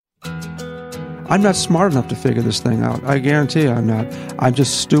I'm not smart enough to figure this thing out. I guarantee you I'm not. I'm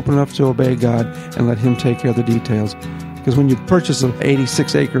just stupid enough to obey God and let Him take care of the details. Because when you purchase an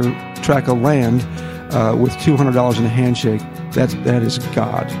 86-acre tract of land with $200 in a handshake, that is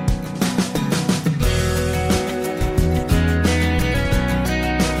God.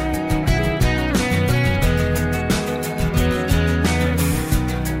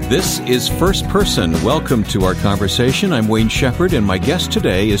 This is First Person. Welcome to our conversation. I'm Wayne Shepherd, and my guest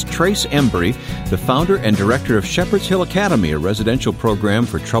today is Trace Embry, the founder and director of Shepherd's Hill Academy, a residential program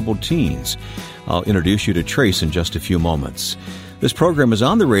for troubled teens. I'll introduce you to Trace in just a few moments. This program is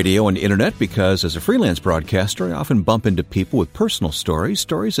on the radio and internet because, as a freelance broadcaster, I often bump into people with personal stories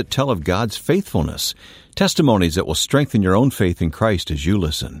that tell of God's faithfulness, testimonies that will strengthen your own faith in Christ as you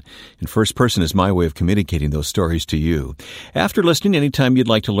listen. And First Person is my way of communicating those stories to you. After listening, anytime you'd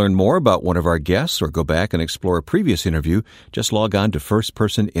like to learn more about one of our guests or go back and explore a previous interview, just log on to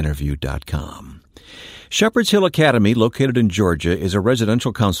firstpersoninterview.com. Shepherd's Hill Academy, located in Georgia, is a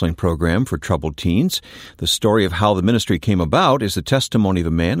residential counseling program for troubled teens. The story of how the ministry came about is the testimony of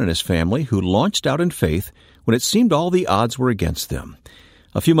a man and his family who launched out in faith when it seemed all the odds were against them.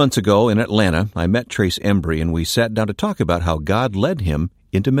 A few months ago in Atlanta, I met Trace Embry, and we sat down to talk about how God led him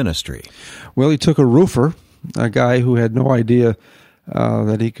into ministry. Well, he took a roofer, a guy who had no idea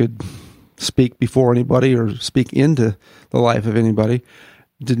that he could speak before anybody or speak into the life of anybody,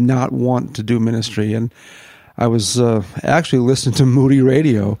 did not want to do ministry. And I was actually listening to Moody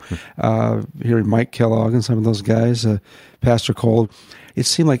Radio, hearing Mike Kellogg and some of those guys, Pastor Cole. It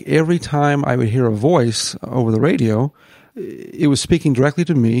seemed like every time I would hear a voice over the radio, it was speaking directly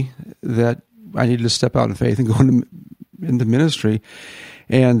to me that I needed to step out in faith and go into ministry.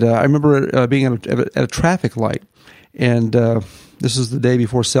 And I remember being at a traffic light, and this is the day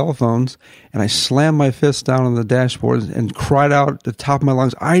before cell phones, and I slammed my fist down on the dashboard and cried out at the top of my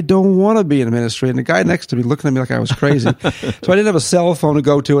lungs, I don't want to be in ministry. And the guy next to me looking at me like I was crazy. So I didn't have a cell phone to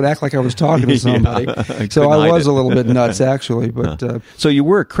go to and act like I was talking to somebody. So I was a little bit nuts, actually. But so you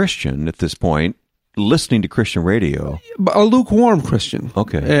were a Christian at this point, listening to Christian radio. A lukewarm Christian.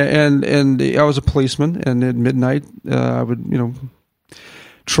 Okay. And I was a policeman, and at midnight I would,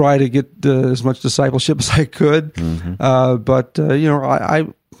 try to get as much discipleship as I could. Mm-hmm. But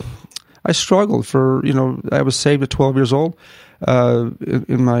I struggled for, I was saved at 12 years old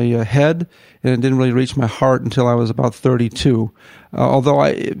in my head, and it didn't really reach my heart until I was about 32.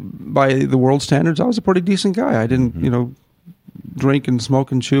 Although by the world standards, I was a pretty decent guy. I didn't, drink and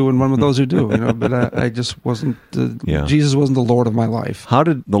smoke and chew and one of those who do, but I just wasn't, Jesus wasn't the Lord of my life. How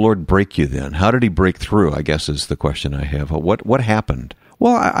did the Lord break you then? How did he break through, I guess is the question I have. What happened?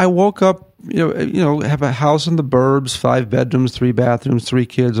 Well, I woke up, have a house in the burbs, 5 bedrooms, 3 bathrooms, 3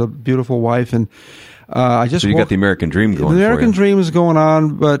 kids, a beautiful wife, and I just. So you got the American dream going. The American dream is going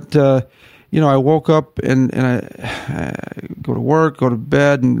on, but I woke up and I go to work, go to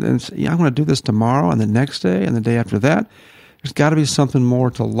bed, and say, I'm going to do this tomorrow, and the next day, and the day after that. There's got to be something more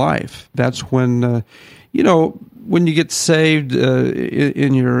to life. That's when, when you get saved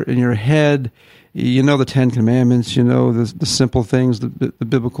in your head. The 10 Commandments, the simple things, the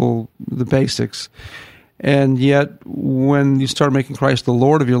biblical, the basics. And yet, when you start making Christ the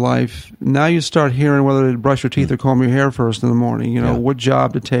Lord of your life, now you start hearing whether to brush your teeth or comb your hair first in the morning, what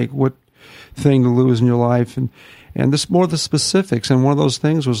job to take, what thing to lose in your life. And this more of the specifics. And one of those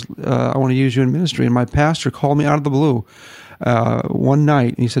things was, I want to use you in ministry. And my pastor called me out of the blue one night,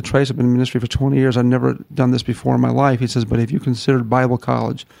 and he said, Trace, I've been in ministry for 20 years. I've never done this before in my life. He says, but have you considered Bible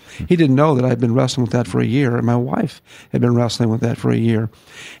college? He didn't know that I'd been wrestling with that for a year, and my wife had been wrestling with that for a year.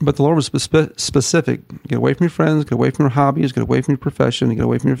 But the Lord was specific. Get away from your friends, get away from your hobbies, get away from your profession, get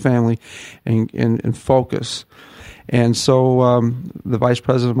away from your family, and focus. And so the vice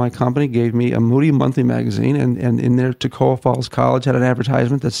president of my company gave me a Moody monthly magazine, and in there, Toccoa Falls College had an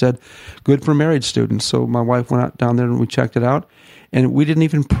advertisement that said, good for married students. So my wife went out down there and we checked it out, and we didn't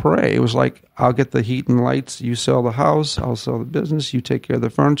even pray. It was like, I'll get the heat and lights, you sell the house, I'll sell the business, you take care of the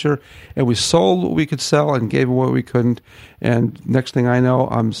furniture. And we sold what we could sell and gave away what we couldn't. And next thing I know,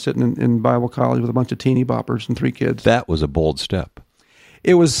 I'm sitting in Bible college with a bunch of teeny boppers and 3 kids. That was a bold step.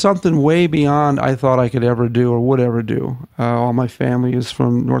 It was something way beyond I thought I could ever do or would ever do. All my family is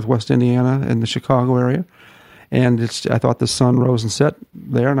from Northwest Indiana and the Chicago area, and I thought the sun rose and set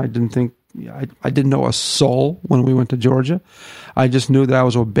there, and I didn't think I didn't know a soul when we went to Georgia. I just knew that I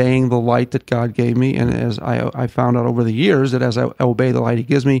was obeying the light that God gave me, and as I found out over the years that as I obey the light He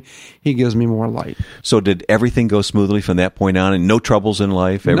gives me more light. So did everything go smoothly from that point on, and no troubles in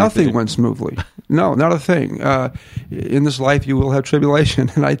life? Nothing went smoothly. No, not a thing. In this life you will have tribulation,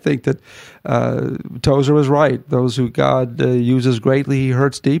 and I think that Tozer was right. Those who God uses greatly, He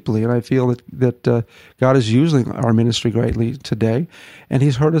hurts deeply, and I feel that God is using our ministry greatly today, and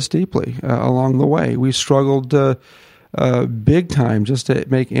He's hurt us deeply along the way. We struggled big time just to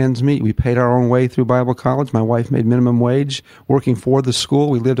make ends meet. We paid our own way through Bible college. My wife made minimum wage working for the school.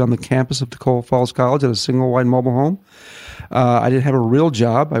 We lived on the campus of Tacoma Falls College at a single-wide mobile home. I didn't have a real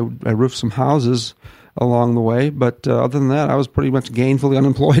job. I roofed some houses along the way, but other than that, I was pretty much gainfully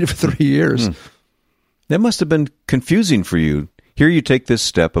unemployed for 3 years. That must have been confusing for you. Here you take this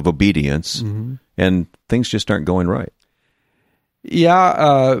step of obedience, and things just aren't going right.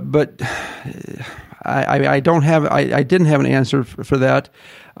 Yeah, but I didn't have an answer for that.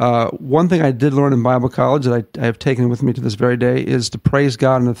 One thing I did learn in Bible college that I have taken with me to this very day is to praise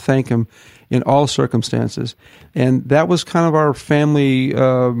God and to thank Him in all circumstances. And that was kind of our family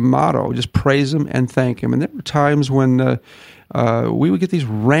motto, just praise Him and thank Him. And there were times when we would get these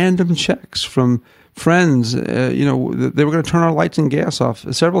random checks from friends. They were going to turn our lights and gas off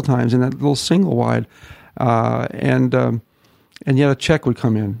several times in that little single wide. And yet a check would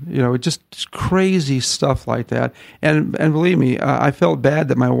come in, just crazy stuff like that. And believe me, I felt bad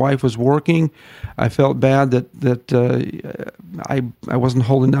that my wife was working. I felt bad that I wasn't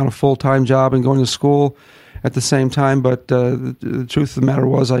holding down a full-time job and going to school at the same time. But the truth of the matter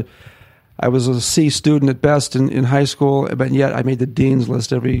was I was a C student at best in high school, but yet I made the dean's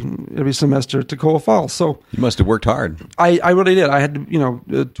list every semester at Tacoma Falls. So you must have worked hard. I really did. I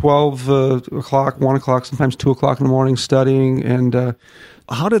had 12 o'clock, 1 o'clock, sometimes 2 o'clock in the morning studying. And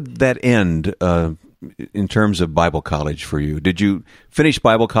how did that end in terms of Bible college for you? Did you finish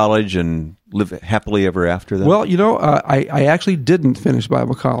Bible college and live happily ever after that? Well, I actually didn't finish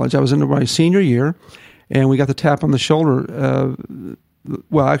Bible college. I was into my senior year, and we got the tap on the shoulder.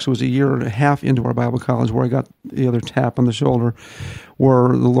 Well, actually, it was a year and a half into our Bible college where I got the other tap on the shoulder, where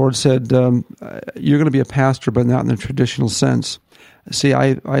the Lord said, you're going to be a pastor, but not in the traditional sense. See,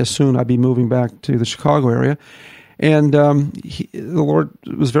 I assumed I'd be moving back to the Chicago area, and the Lord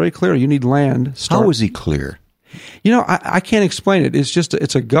was very clear. You need land. How was He clear? I can't explain it.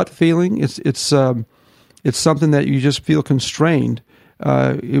 It's a gut feeling. It's something that you just feel constrained.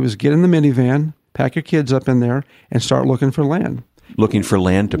 It was get in the minivan, pack your kids up in there, and start looking for land. Looking for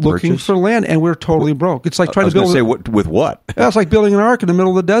land to purchase? Looking for land, and we're totally broke. It's like trying to build... I was going to say, with what? It's like building an ark in the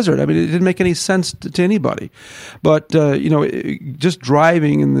middle of the desert. I mean, it didn't make any sense to anybody. But, just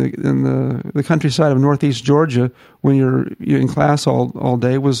driving in the countryside of northeast Georgia when you're in class all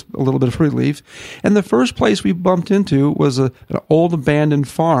day was a little bit of relief. And the first place we bumped into was an old abandoned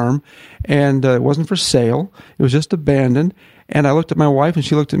farm, and it wasn't for sale. It was just abandoned. And I looked at my wife, and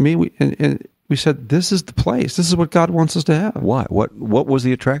she looked at me, and we said, this is the place. This is what God wants us to have. Why? What was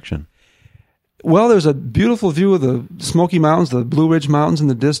the attraction? Well, there's a beautiful view of the Smoky Mountains, the Blue Ridge Mountains in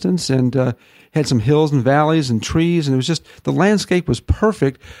the distance, and had some hills and valleys and trees, and it was just, the landscape was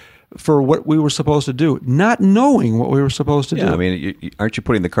perfect for what we were supposed to do, not knowing what we were supposed to do. Yeah, I mean, aren't you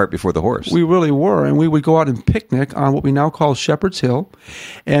putting the cart before the horse? We really were, and we would go out and picnic on what we now call Shepherd's Hill,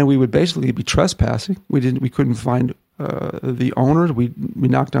 and we would basically be trespassing. We couldn't find the owners. We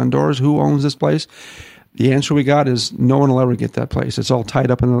knocked on doors. Who owns this place? The answer we got is no one will ever get that place. It's all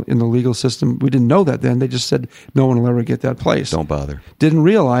tied up in the legal system. We didn't know that then. They just said no one will ever get that place. Don't bother. Didn't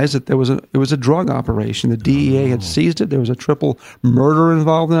realize that it was a drug operation. The DEA had seized it. There was a triple murder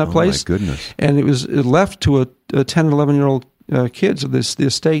involved in that place. Oh my goodness! And it left to a 10 and 11-year-old kids. The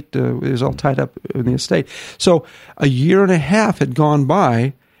estate it was all tied up in the estate. So a year and a half had gone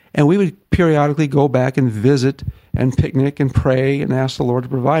by, and we would periodically go back and visit and picnic and pray and ask the Lord to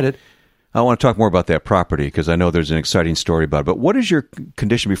provide it. I want to talk more about that property because I know there's an exciting story about it. But what is your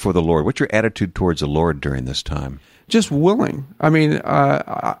condition before the Lord? What's your attitude towards the Lord during this time? Just willing. I mean,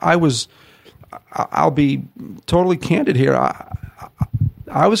 I'll be totally candid here.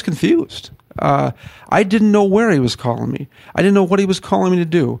 I was confused. I didn't know where He was calling me. I didn't know what He was calling me to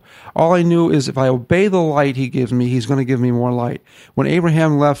do. All I knew is if I obey the light He gives me, He's going to give me more light. When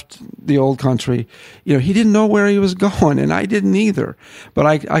Abraham left the old country, he didn't know where he was going, and I didn't either. But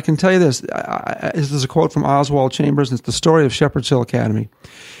I can tell you this. This is a quote from Oswald Chambers, and it's the story of Shepherd's Hill Academy.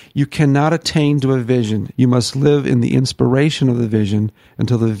 You cannot attain to a vision. You must live in the inspiration of the vision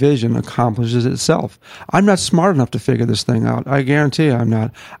until the vision accomplishes itself. I'm not smart enough to figure this thing out. I guarantee you I'm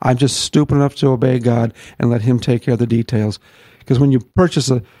not. I'm just stupid enough to obey God and let Him take care of the details. Because when you purchase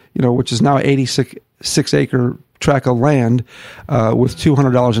which is now 86-acre tract of land with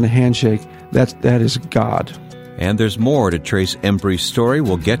 $200 in a handshake. That is God. And there's more to Trace Embry's story.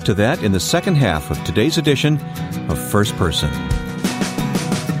 We'll get to that in the second half of today's edition of First Person.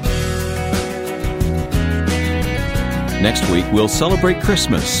 Next week, we'll celebrate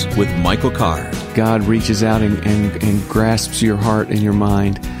Christmas with Michael Card. God reaches out and grasps your heart and your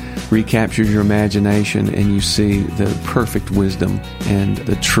mind, recaptures your imagination, and you see the perfect wisdom and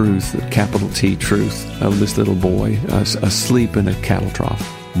the truth, the capital T truth, of this little boy asleep in a cattle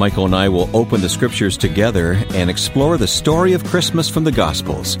trough. Michael and I will open the Scriptures together and explore the story of Christmas from the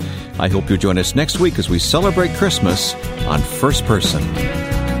Gospels. I hope you'll join us next week as we celebrate Christmas on First Person.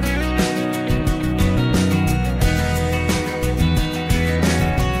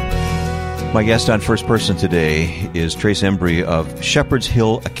 My guest on First Person today is Trace Embry of Shepherd's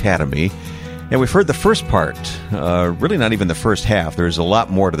Hill Academy. And we've heard the first part, really not even the first half. There's a lot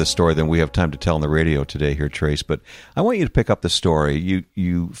more to the story than we have time to tell on the radio today here, Trace. But I want you to pick up the story.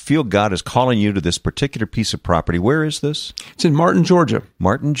 You feel God is calling you to this particular piece of property. Where is this? It's in Martin, Georgia.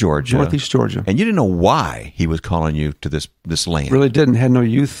 Martin, Georgia. Northeast Georgia. And you didn't know why he was calling you to this land. Really didn't. Had no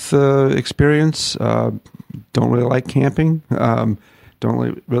youth experience. Don't really like camping.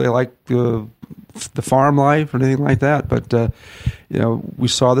 Don't really like the farm life or anything like that. But, we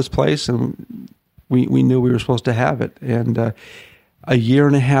saw this place and we knew we were supposed to have it. And a year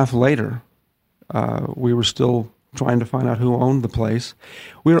and a half later, we were still trying to find out who owned the place.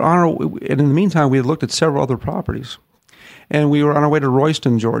 And in the meantime, we had looked at several other properties. And we were on our way to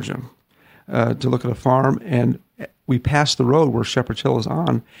Royston, Georgia, to look at a farm. And we passed the road where Shepherd's Hill is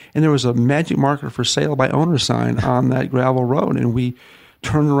on, and there was a magic marker for sale by owner sign on that gravel road. And we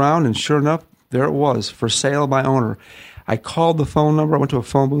turned around, and sure enough, there it was, for sale by owner. I called the phone number. I went to a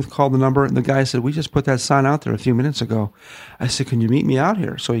phone booth, called the number, and the guy said, "We just put that sign out there a few minutes ago." I said, "Can you meet me out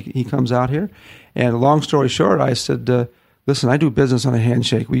here?" So he comes out here, and long story short, I said, "Listen, I do business on a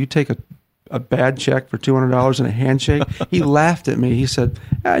handshake. Will you take a bad check for $200 in a handshake?" He laughed at me. He said,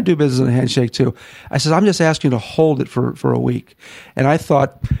 "I do business in a handshake too." I said, "I'm just asking you to hold it for a week." And I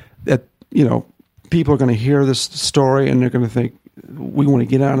thought that, people are going to hear this story and they're going to think, we want to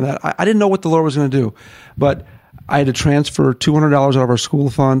get out of that. I didn't know what the Lord was going to do, but I had to transfer $200 out of our school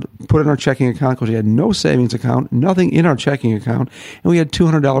fund, put it in our checking account because we had no savings account, nothing in our checking account, and we had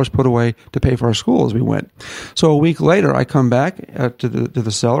 $200 put away to pay for our school as we went. So a week later, I come back to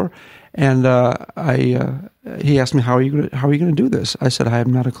the seller, and he asked me, "How are you going to do this?" I said, "I have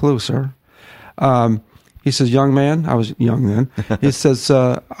not a clue, sir." He says, "Young man," I was young then. He says,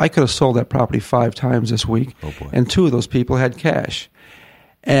 "I could have sold that property 5 times this week, and 2 of those people had cash."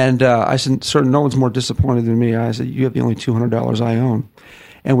 And I said, "Sir, no one's more disappointed than me." I said, "You have the only $200 I own."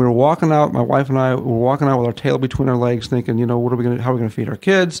 And we were walking out. My wife and I were walking out with our tail between our legs, thinking, what are we going to? How are we going to feed our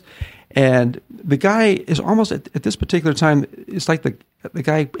kids? And the guy is almost at this particular time. It's like the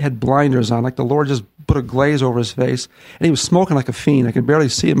guy had blinders on, like the Lord just put a glaze over his face, and he was smoking like a fiend. I could barely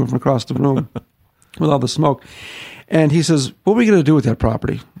see him from across the room with all the smoke. And he says, "What are we going to do with that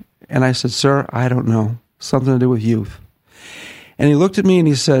property?" And I said, "Sir, I don't know. Something to do with youth." And he looked at me and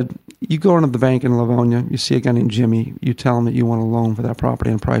he said, "You go into the bank in Livonia, you see a guy named Jimmy, you tell him that you want a loan for that property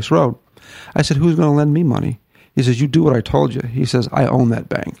on Price Road." I said, "Who's going to lend me money?" He says, "You do what I told you." He says, "I own that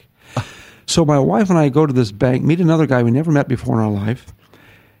bank." So my wife and I go to this bank, meet another guy we never met before in our life.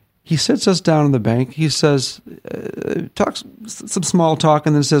 He sits us down in the bank. He says, talks some small talk,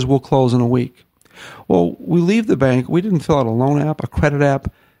 and then says, "We'll close in a week." Well, we leave the bank. We didn't fill out a loan app, a credit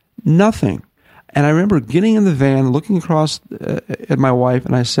app, nothing. And I remember getting in the van, looking across at my wife,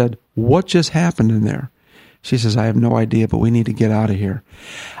 and I said, "What just happened in there?" She says, "I have no idea, but we need to get out of here."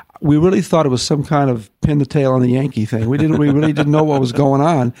 We really thought it was some kind of pin the tail on the Yankee thing. We really didn't know what was going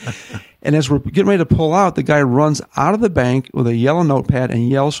on. And as we're getting ready to pull out, the guy runs out of the bank with a yellow notepad and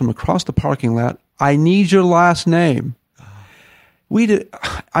yells from across the parking lot, "I need your last name."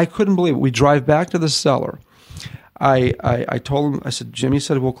 I couldn't believe it. We drive back to the seller. I told him, I said, "Jimmy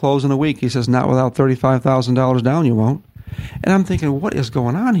said we'll close in a week." He says, "Not without $35,000 down, you won't." And I'm thinking, what is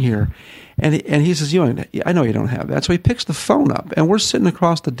going on here? And he says, "I know you don't have that." So he picks the phone up, and we're sitting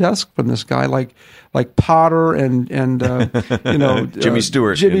across the desk from this guy, like Potter and Jimmy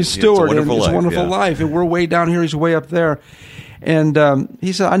Stewart. Jimmy Stewart, It's a Wonderful Life, and we're way down here. He's way up there, and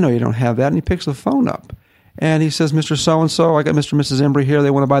he said, "I know you don't have that." And he picks the phone up, and he says, "Mr. So-and-so, I got Mr. and Mrs. Embry here. They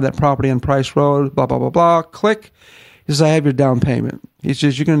want to buy that property on Price Road, blah, blah, blah, blah." Click. He says, "I have your down payment." He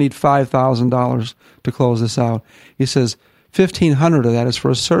says, "You're going to need $5,000 to close this out." He says, $1,500 of that is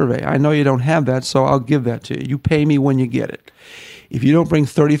for a survey. I know you don't have that, so I'll give that to you. You pay me when you get it. If you don't bring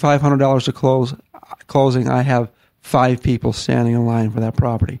 $3,500 to closing, I have 5 people standing in line for that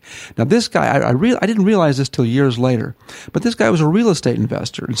property. Now, this guy, I didn't realize this till years later, but this guy was a real estate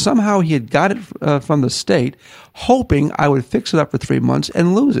investor, and somehow he had got it from the state, hoping I would fix it up for 3 months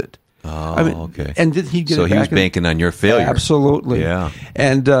and lose it. Oh, okay. And did he get so it he back was banking on your failure. Absolutely. Yeah.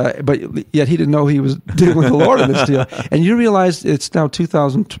 And but yet he didn't know he was dealing with the Lord in this deal. And you realize it's now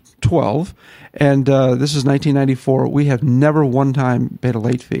 2012, and this is 1994. We have never one time paid a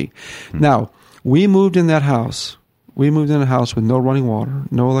late fee. Now, we moved in that house. We moved in a house with no running water,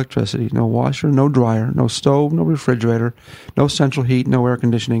 no electricity, no washer, no dryer, no stove, no refrigerator, no central heat, no air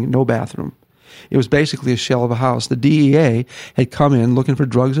conditioning, no bathroom. It was basically a shell of a house. The DEA had come in looking for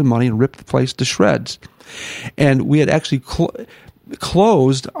drugs and money and ripped the place to shreds. And we had actually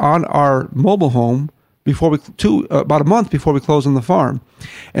closed on our mobile home about a month before we closed on the farm.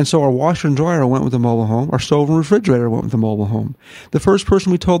 And so our washer and dryer went with the mobile home. Our stove and refrigerator went with the mobile home. The first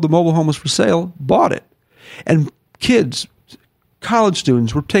person we told the mobile home was for sale bought it. And kids, college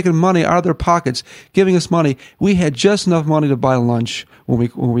students, were taking money out of their pockets, giving us money. We had just enough money to buy lunch when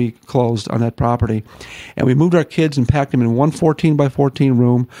we closed on that property. And we moved our kids and packed them in one 14 by 14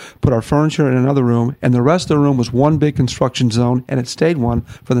 room, put our furniture in another room, and the rest of the room was one big construction zone, and it stayed one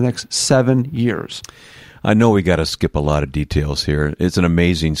for the next 7 years. I know we got to skip a lot of details here. It's an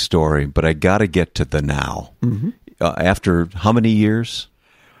amazing story, but I got to get to the now. Mm-hmm. After how many years?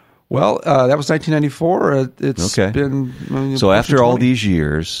 Well, that was 1994. It's okay. been... So after all these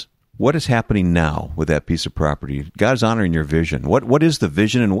years, what is happening now with that piece of property? God's honoring your vision. What is the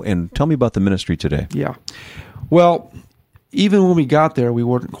vision, and tell me about the ministry today. Yeah. Well, even when we got there, we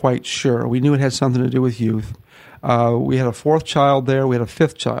weren't quite sure. We knew it had something to do with youth. We had a 4th child there. We had a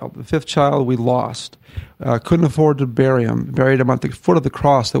 5th child. The 5th child we lost. Couldn't afford to bury him. Buried him at the foot of the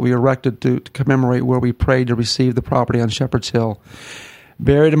cross that we erected to commemorate where we prayed to receive the property on Shepherd's Hill.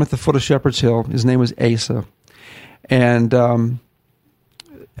 Buried him at the foot of Shepherd's Hill. His name was Asa. And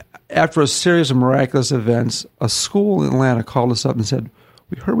after a series of miraculous events, a school in Atlanta called us up and said,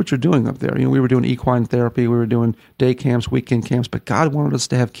 "We heard what you're doing up there. We were doing equine therapy, we were doing day camps, weekend camps, but God wanted us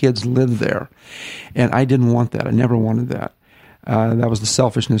to have kids live there." And I didn't want that. I never wanted that. That was the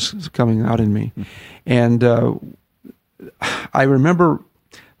selfishness coming out in me. And I remember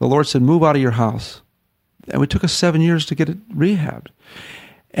the Lord said, "Move out of your house." And it took us 7 years to get it rehabbed.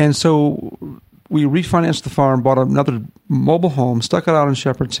 And so we refinanced the farm, bought another mobile home, stuck it out on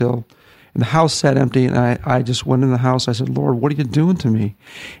Shepherd's Hill, and the house sat empty. And I just went in the house. I said, "Lord, what are you doing to me?"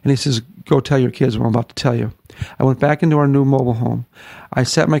 And he says, "Go tell your kids what I'm about to tell you." I went back into our new mobile home. I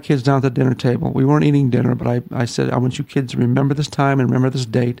sat my kids down at the dinner table. We weren't eating dinner, but I said, "I want you kids to remember this time and remember this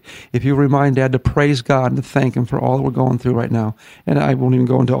date. If you remind Dad to praise God and to thank Him for all that we're going through right now." And I won't even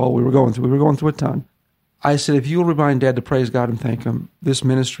go into all we were going through. We were going through a ton. I said, if you'll remind Dad to praise God and thank Him, this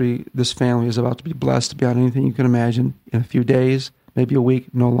ministry, this family is about to be blessed beyond anything you can imagine. In a few days, maybe a week,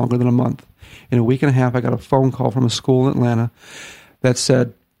 no longer than a month. In a week and a half, I got a phone call from a school in Atlanta that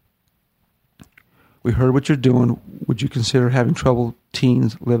said, "We heard what you're doing. Would you consider having troubled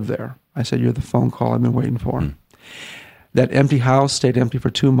teens live there?" I said, "You're the phone call I've been waiting for." That empty house stayed empty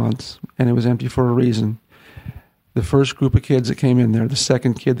for 2 months, and it was empty for a reason. The first group of kids that came in there, the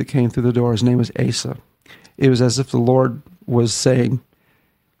second kid that came through the door, his name was Asa. It was as if the Lord was saying,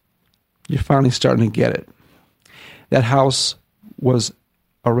 "You're finally starting to get it." That house was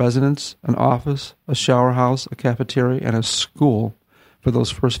a residence, an office, a shower house, a cafeteria, and a school for those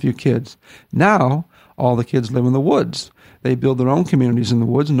first few kids. Now, all the kids live in the woods. They build their own communities in the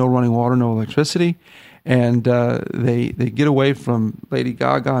woods, no running water, no electricity, and they get away from Lady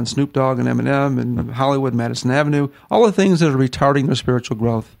Gaga and Snoop Dogg and Eminem and Hollywood, Madison Avenue, all the things that are retarding their spiritual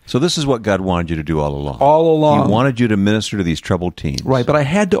growth. So this is what God wanted you to do all along. All along. He wanted you to minister to these troubled teens. Right, but I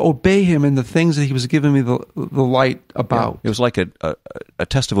had to obey Him in the things that He was giving me the light about. Yeah. It was like a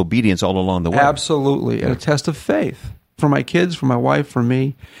test of obedience all along the way. Absolutely, and a test of faith for my kids, for my wife, for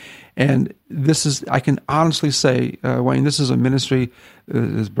me. And this is, I can honestly say, Wayne, this is a ministry that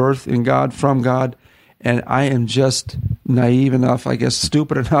is birthed in God, from God, and I am just naive enough, I guess,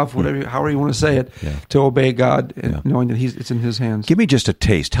 stupid enough, whatever, however you want to say it, to obey God, and knowing that it's in His hands. Give me just a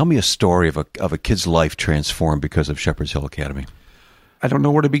taste. Tell me a story of a kid's life transformed because of Shepherd's Hill Academy. I don't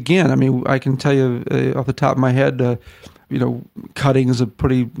know where to begin. I mean, I can tell you off the top of my head, cutting is a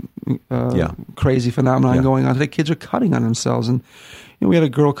pretty crazy phenomenon going on today. Kids are cutting on themselves, and we had a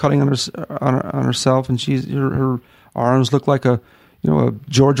girl cutting on herself, and her arms looked like a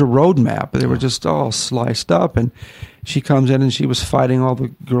Georgia road map. They were just all sliced up, and she comes in and she was fighting all the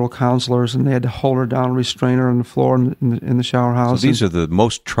girl counselors, and they had to hold her down, restrain her on the floor in the shower house. So these are the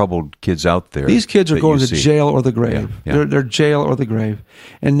most troubled kids out there. These kids are going to jail or the grave. Yeah. They're jail or the grave.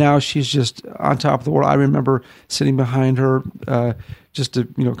 And now she's just on top of the world. I remember sitting behind her just a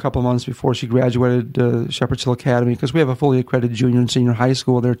couple of months before she graduated Shepherd's Hill Academy, because we have a fully accredited junior and senior high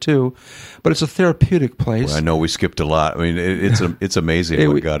school there too. But it's a therapeutic place. Well, I know we skipped a lot. I mean, it's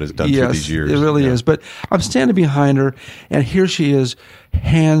amazing what God has done through these years. It really is. But I'm standing behind her, and here she is,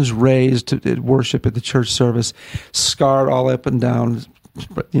 hands raised at worship at the church service, scarred all up and down,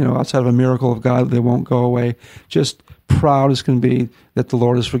 outside of a miracle of God, they won't go away. Just proud as can be that the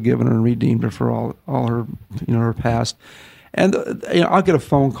Lord has forgiven her and redeemed her for all her her past. And I'll get a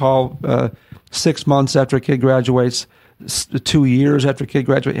phone call 6 months after a kid graduates, 2 years after a kid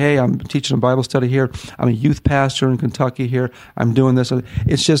graduates. Hey, I'm teaching a Bible study here. I'm a youth pastor in Kentucky here. I'm doing this.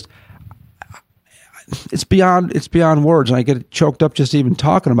 It's just, it's beyond words, and I get choked up just even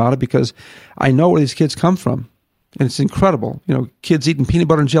talking about it, because I know where these kids come from, and it's incredible. Kids eating peanut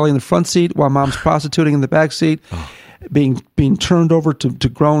butter and jelly in the front seat while mom's prostituting in the back seat, being turned over to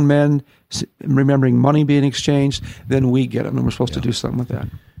grown men, remembering money being exchanged. Then we get them, and we're supposed to do something with that.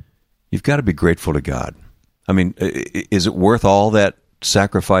 You've got to be grateful to God. I mean, is it worth all that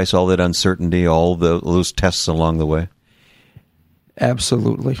sacrifice, all that uncertainty, all those tests along the way?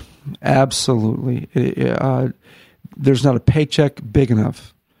 Absolutely. There's not a paycheck big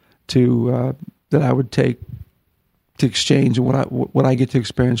enough that I would take to exchange what I get to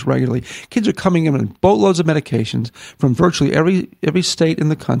experience regularly. Kids are coming in with boatloads of medications from virtually every state in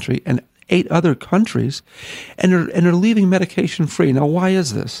the country and 8 other countries, and they're leaving medication free. Now, why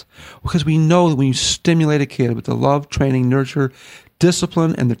is this? Because we know that when you stimulate a kid with the love, training, nurture,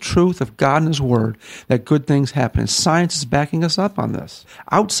 discipline, and the truth of God and His Word, that good things happen. And science is backing us up on this.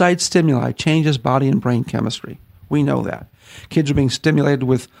 Outside stimuli changes body and brain chemistry. We know that. Kids are being stimulated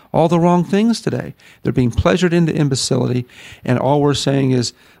with all the wrong things today. They're being pleasured into imbecility, and all we're saying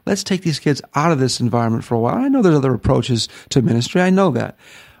is, let's take these kids out of this environment for a while. I know there's other approaches to ministry. I know that.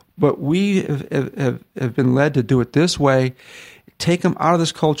 But we have been led to do it this way, take them out of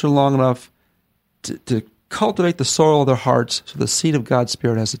this culture long enough to cultivate the soil of their hearts so the seed of God's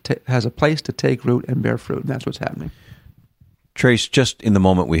Spirit has a place to take root and bear fruit, and that's what's happening. Trace, just in the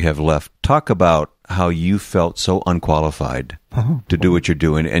moment we have left, talk about how you felt so unqualified to do what you're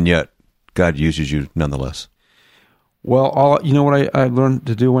doing, and yet God uses you nonetheless. Well, what I learned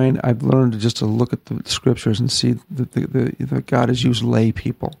to do, Wayne? I've learned just to look at the Scriptures and see that God has used lay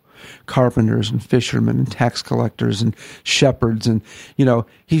people, carpenters and fishermen and tax collectors and shepherds, and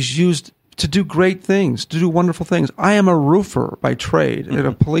He's used to do great things, to do wonderful things. I am a roofer by trade and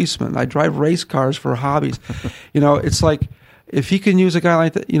a policeman. I drive race cars for hobbies. It's like, if He can use a guy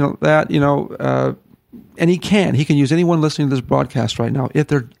like that, and He can use anyone listening to this broadcast right now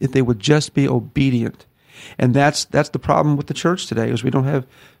if they would just be obedient. And that's the problem with the church today, is we don't have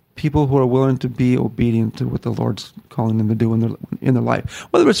people who are willing to be obedient to what the Lord's calling them to do in their life.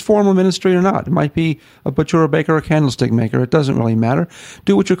 Whether it's formal ministry or not. It might be a butcher or a baker or a candlestick maker. It doesn't really matter.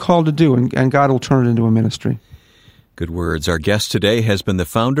 Do what you're called to do, and God will turn it into a ministry. Good words. Our guest today has been the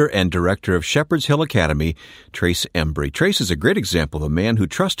founder and director of Shepherd's Hill Academy, Trace Embry. Trace is a great example of a man who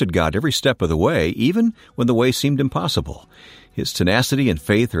trusted God every step of the way, even when the way seemed impossible. His tenacity and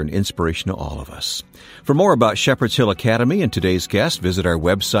faith are an inspiration to all of us. For more about Shepherd's Hill Academy and today's guest, visit our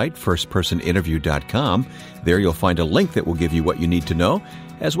website, firstpersoninterview.com. There you'll find a link that will give you what you need to know,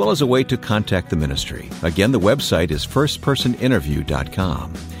 as well as a way to contact the ministry. Again, the website is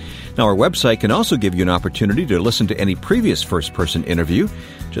firstpersoninterview.com. Now, our website can also give you an opportunity to listen to any previous First Person interview.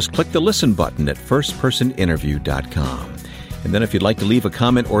 Just click the Listen button at firstpersoninterview.com. And then if you'd like to leave a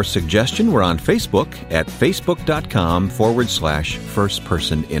comment or suggestion, we're on Facebook at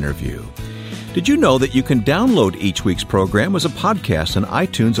facebook.com/firstpersoninterview. Did you know that you can download each week's program as a podcast on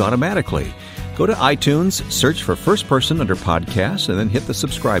iTunes automatically? Go to iTunes, search for First Person under Podcasts, and then hit the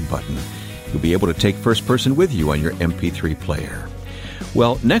subscribe button. You'll be able to take First Person with you on your MP3 player.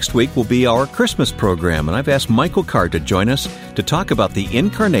 Well, next week will be our Christmas program, and I've asked Michael Card to join us to talk about the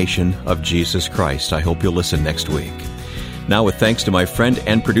incarnation of Jesus Christ. I hope you'll listen next week. Now, with thanks to my friend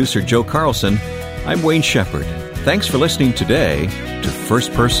and producer Joe Carlson, I'm Wayne Shepherd. Thanks for listening today to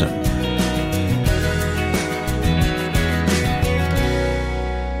First Person.